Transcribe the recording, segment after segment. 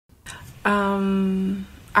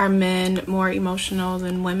Are men more emotional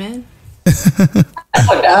than women? I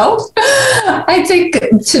don't know. I think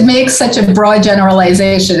to make such a broad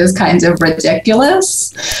generalization is kind of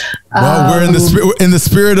ridiculous. Well, we're in the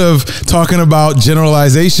spirit of talking about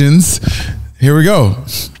generalizations. Here we go.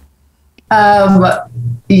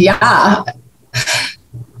 Yeah.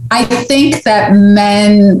 I think that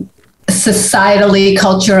men societally,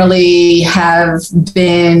 culturally have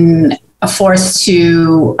been forced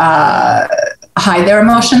to hide their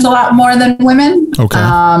emotions a lot more than women. Okay.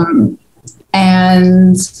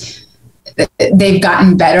 And they've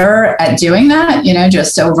gotten better at doing that,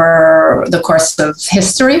 just over the course of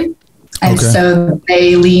history. And Okay. so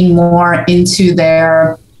they lean more into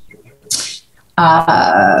their,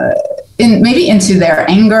 maybe into their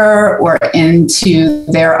anger or into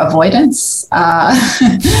their avoidance,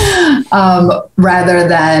 rather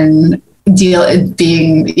than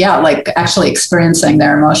actually experiencing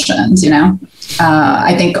their emotions,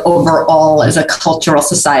 I think overall is a cultural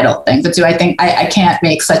societal thing, but I think I can't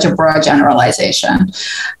make such a broad generalization.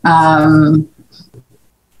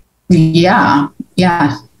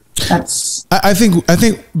 That's. I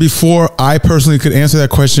think before I personally could answer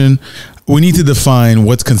that question, we need to define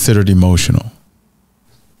what's considered emotional,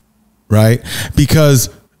 right? Because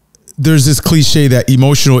there's this cliche that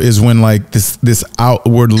emotional is when like this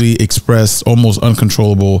outwardly expressed, almost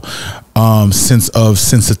uncontrollable sense of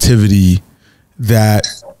sensitivity that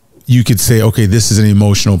you could say, okay, this is an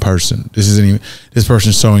emotional person. This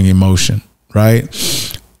person's showing emotion, right?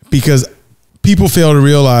 Because people fail to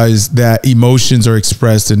realize that emotions are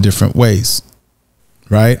expressed in different ways,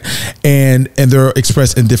 right? And they're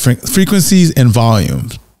expressed in different frequencies and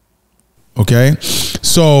volumes. Okay,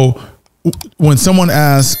 so when someone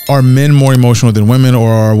asks, are men more emotional than women, or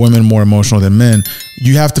are women more emotional than men?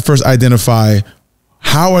 You have to first identify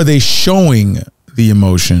how are they showing the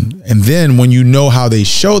emotion. And then when you know how they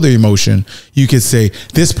show their emotion, you could say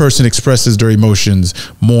this person expresses their emotions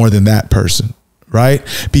more than that person, right?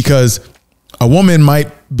 Because a woman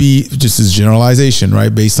might be, just as generalization,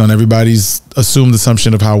 right? Based on everybody's assumed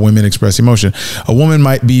assumption of how women express emotion. A woman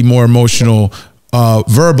might be more emotional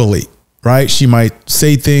verbally, right? She might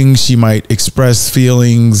say things, she might express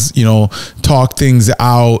feelings, talk things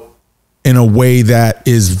out in a way that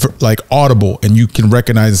is like audible and you can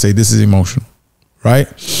recognize and say, this is emotional, right?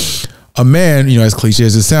 A man, as cliche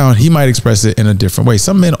as it sounds, he might express it in a different way.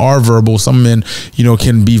 Some men are verbal. Some men,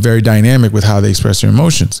 can be very dynamic with how they express their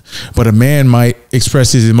emotions. But a man might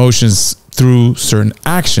express his emotions through certain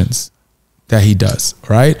actions that he does,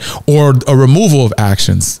 right? Or a removal of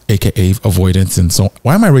actions, aka avoidance, and so on.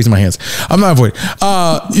 Why am I raising my hands? I'm not avoiding.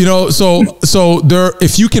 So there,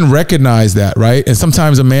 if you can recognize that, right? And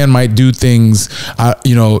sometimes a man might do things,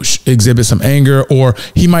 exhibit some anger, or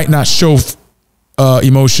he might not show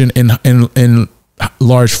emotion in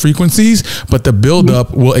large frequencies, but the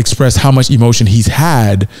buildup will express how much emotion he's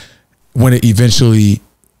had when it eventually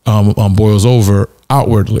boils over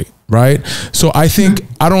outwardly, right? So I think,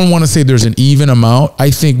 I don't want to say there's an even amount.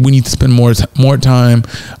 I think we need to spend more time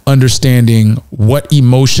understanding what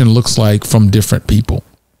emotion looks like from different people.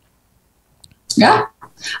 Yeah.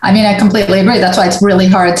 I mean, I completely agree. That's why it's really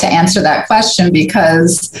hard to answer that question,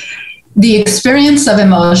 because the experience of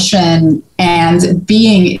emotion and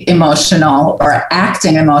being emotional or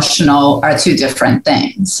acting emotional are two different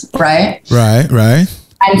things, right? Right.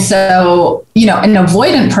 And so, an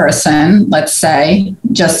avoidant person, let's say,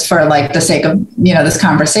 just for like the sake of, this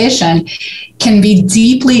conversation, can be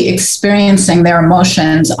deeply experiencing their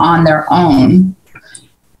emotions on their own,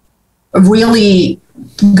 really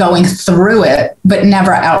going through it, but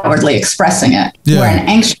never outwardly expressing it. Yeah. Where an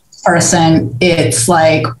anxious person, it's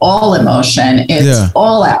like all emotion, it's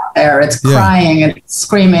all out there, it's crying, it's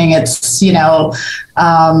screaming, it's,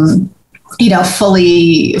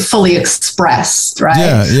 fully expressed, right?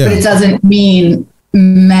 Yeah. But it doesn't mean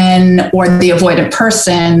men or the avoidant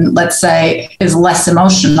person, let's say, is less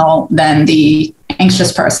emotional than the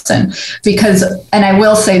anxious person. Because, and I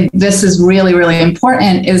will say this is really, really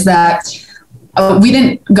important, is that we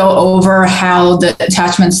didn't go over how the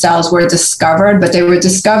attachment styles were discovered, but they were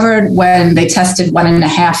discovered when they tested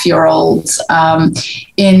 1.5-year-olds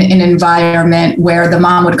in an environment where the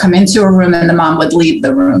mom would come into a room and the mom would leave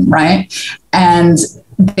the room, right? And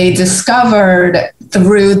they discovered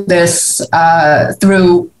through this,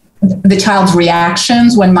 through the child's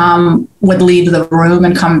reactions when mom would leave the room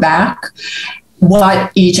and come back,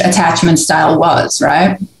 what each attachment style was,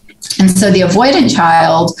 right? And so the avoidant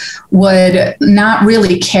child would not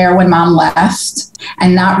really care when mom left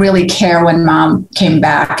and not really care when mom came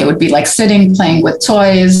back. It would be like sitting, playing with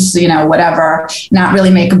toys, whatever, not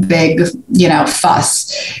really make a big,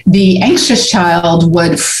 fuss. The anxious child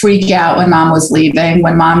would freak out when mom was leaving.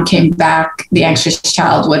 When mom came back, the anxious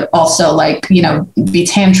child would also be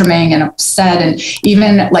tantruming and upset and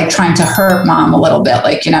even like trying to hurt mom a little bit,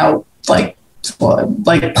 like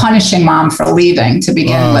punishing mom for leaving to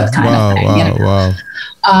begin with, kind of thing.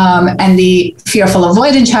 And the fearful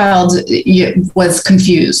avoidant child was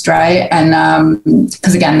confused, right? And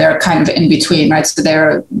because again, they're kind of in between, right? So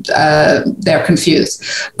they're confused.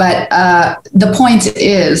 But the point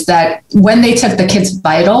is that when they took the kids'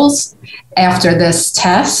 vitals after this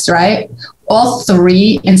test, right, all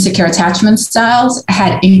three insecure attachment styles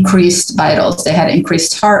had increased vitals. They had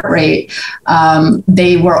increased heart rate.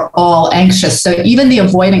 They were all anxious. So even the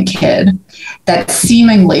avoidant kid that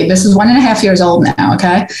seemingly, this is 1.5 years old now,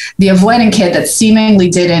 okay? The avoidant kid that seemingly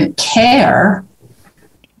didn't care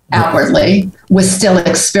outwardly was still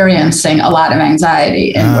experiencing a lot of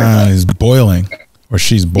anxiety inwardly. He's boiling. Or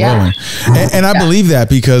she's boiling. Yeah. And I believe that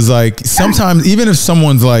because like sometimes even if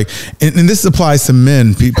someone's like, and this applies to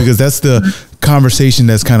men because that's the conversation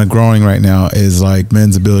that's kind of growing right now is like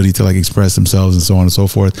men's ability to like express themselves and so on and so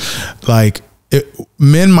forth. Like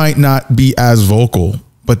men might not be as vocal,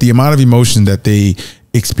 but the amount of emotion that they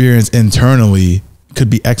experience internally could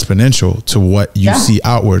be exponential to what you see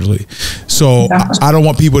outwardly. So I don't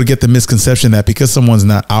want people to get the misconception that because someone's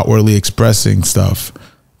not outwardly expressing stuff,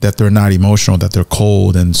 that they're not emotional, that they're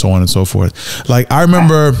cold and so on and so forth. Like I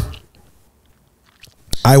remember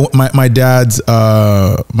my dad's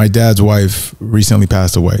wife recently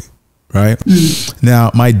passed away, right? Mm. Now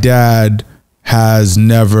my dad has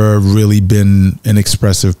never really been an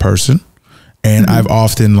expressive person. And I've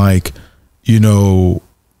often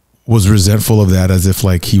was resentful of that as if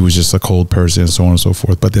like he was just a cold person and so on and so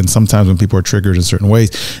forth. But then sometimes when people are triggered in certain ways,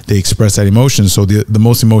 they express that emotion. So the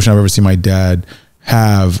most emotion I've ever seen my dad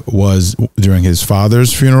have was during his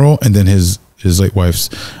father's funeral and then his late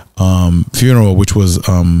wife's funeral, which was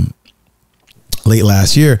late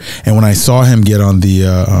last year. And when I saw him get on the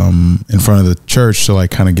in front of the church to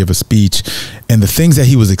like kind of give a speech, and the things that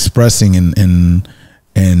he was expressing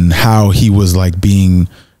and how he was like being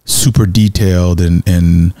super detailed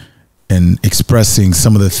and expressing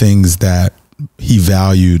some of the things that he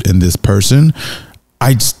valued in this person,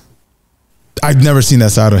 I've never seen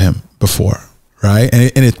that side of him before. Right.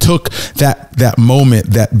 And it took that moment,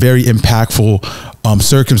 that very impactful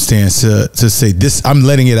circumstance to say this, I'm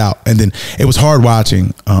letting it out. And then it was hard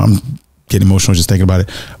watching. I'm getting emotional just thinking about it.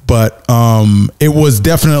 But it was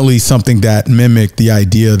definitely something that mimicked the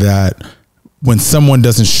idea that when someone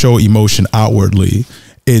doesn't show emotion outwardly,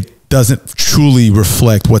 it doesn't truly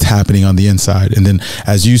reflect what's happening on the inside. And then,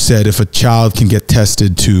 as you said, if a child can get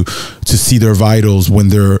tested to see their vitals when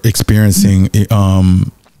they're experiencing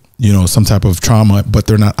some type of trauma, but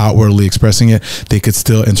they're not outwardly expressing it, they could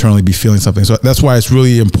still internally be feeling something. So that's why it's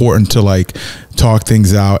really important to like talk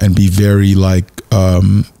things out and be very like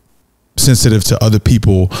sensitive to other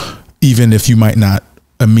people, even if you might not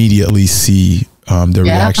immediately see their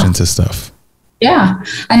reaction to stuff. Yeah.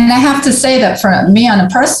 And I have to say that for me on a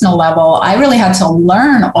personal level, I really had to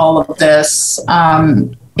learn all of this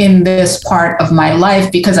in this part of my life,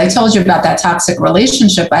 because I told you about that toxic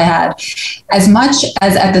relationship I had. As much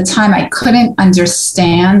as at the time I couldn't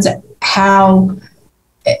understand how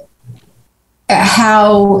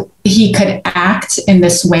he could act in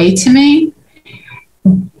this way to me,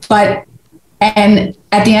 and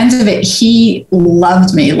at the end of it, he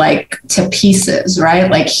loved me like to pieces,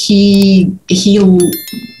 right? Like he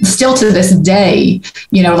still to this day,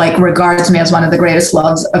 like regards me as one of the greatest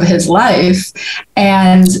loves of his life.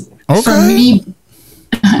 And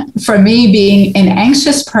for me being an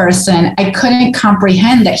anxious person, I couldn't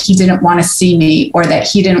comprehend that he didn't want to see me or that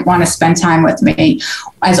he didn't want to spend time with me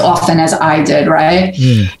as often as I did, right?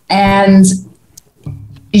 Mm. And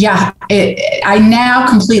yeah, I now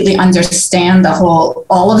completely understand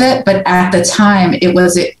all of it, but at the time it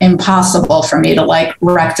was impossible for me to like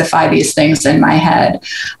rectify these things in my head.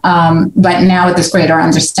 But now with this greater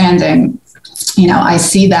understanding, I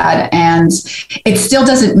see that, and it still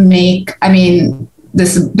doesn't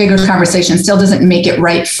this bigger conversation still doesn't make it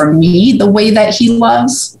right for me the way that he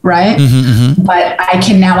loves, right? Mm-hmm, mm-hmm. But I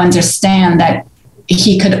can now understand that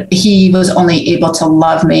he was only able to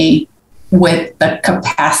love me with the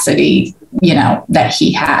capacity, that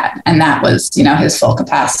he had. And that was, his full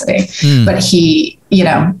capacity. Mm. But he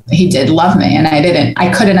did love me, and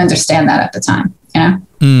I couldn't understand that at the time,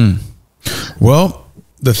 Mm. Well,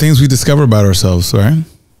 the things we discover about ourselves, right?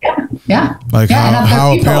 Yeah. Yeah. Like yeah,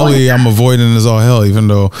 how apparently I'm avoiding is all hell, even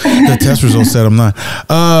though the test results said I'm not.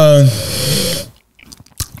 All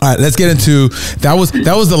right, let's get into that was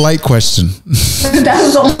the light question. That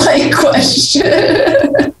was a light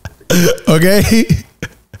question. Okay.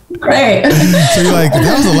 Great. So you're like,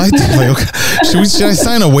 that was a light thing. Like, okay, should I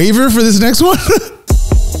sign a waiver for this next one?